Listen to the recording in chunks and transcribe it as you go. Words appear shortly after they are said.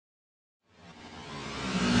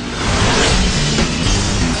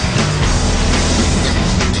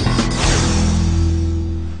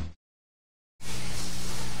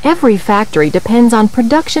Every factory depends on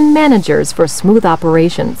production managers for smooth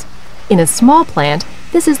operations. In a small plant,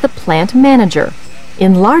 this is the plant manager.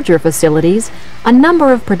 In larger facilities, a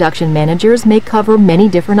number of production managers may cover many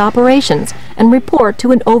different operations and report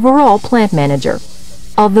to an overall plant manager.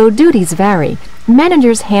 Although duties vary,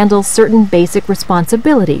 managers handle certain basic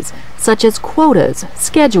responsibilities, such as quotas,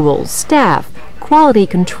 schedules, staff, quality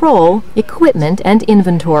control, equipment, and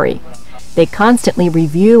inventory. They constantly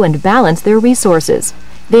review and balance their resources.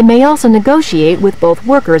 They may also negotiate with both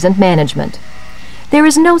workers and management. There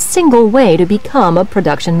is no single way to become a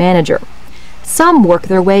production manager. Some work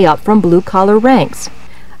their way up from blue-collar ranks.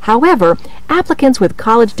 However, applicants with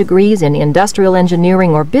college degrees in industrial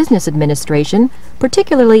engineering or business administration,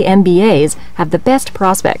 particularly MBAs, have the best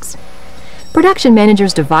prospects. Production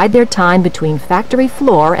managers divide their time between factory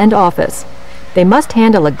floor and office. They must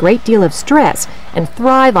handle a great deal of stress and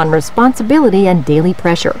thrive on responsibility and daily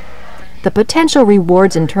pressure. The potential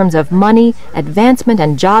rewards in terms of money, advancement,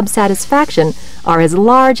 and job satisfaction are as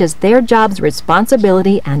large as their job's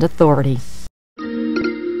responsibility and authority.